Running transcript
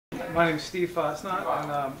My name is Steve Fosnot,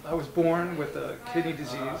 and I was born with a kidney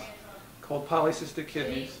disease called polycystic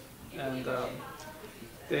kidneys, and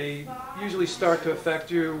they usually start to affect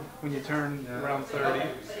you when you turn around 30.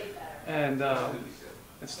 And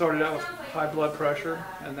it started out with high blood pressure,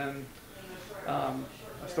 and then I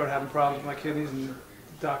started having problems with my kidneys, and the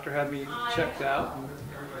doctor had me checked out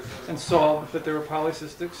and saw that they were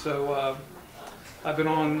polycystic. So I've been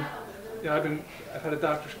on, I've had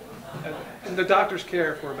in the doctor's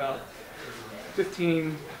care for about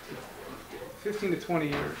 15 to 20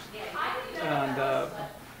 years. And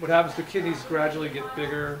what happens, the kidneys gradually get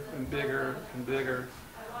bigger and bigger and bigger,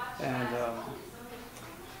 and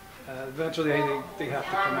eventually they have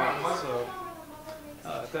to come out. So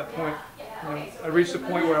at that point, I reached a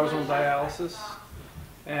point where I was on dialysis,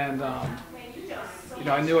 and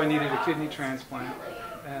I knew I needed a kidney transplant.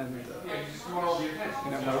 And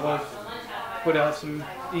my wife put out some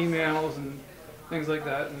emails and things like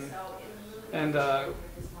that, and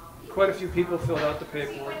quite a few people filled out the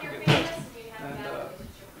paperwork to get tested, and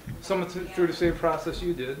some through the same process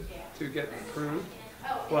you did to get approved,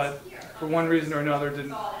 but for one reason or another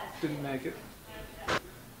didn't make it.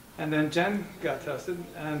 And then Jen got tested,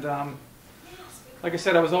 and like I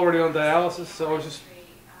said, I was already on dialysis, so I was just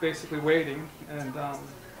basically waiting, and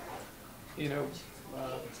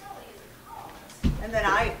and then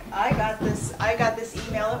I got this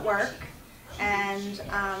email at work, and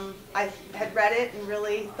I had read it and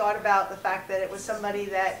really thought about the fact that it was somebody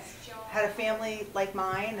that had a family like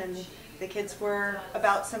mine, and the kids were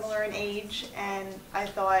about similar in age, and I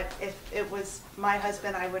thought if it was my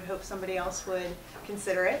husband, I would hope somebody else would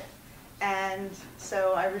consider it. And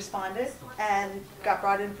so I responded and got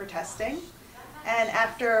brought in for testing. And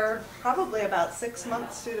after probably about 6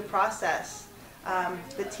 months through the process,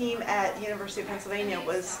 the team at the University of Pennsylvania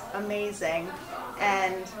was amazing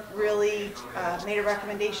and really made a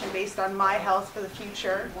recommendation based on my health for the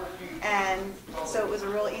future. And so it was a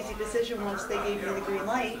real easy decision once they gave me the green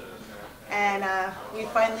light. And we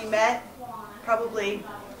finally met probably,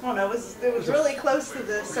 I don't know, it was really close to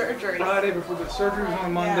the surgery. Friday before the surgery was on a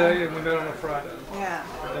Monday, and we met on a Friday. Yeah.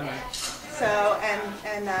 So,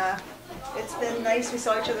 and it's been nice. We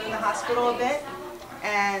saw each other in the hospital a bit,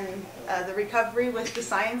 and the recovery with the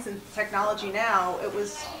science and technology now, it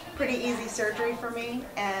was pretty easy surgery for me,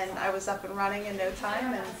 and I was up and running in no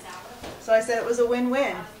time, and so I said it was a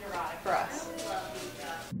win-win for us.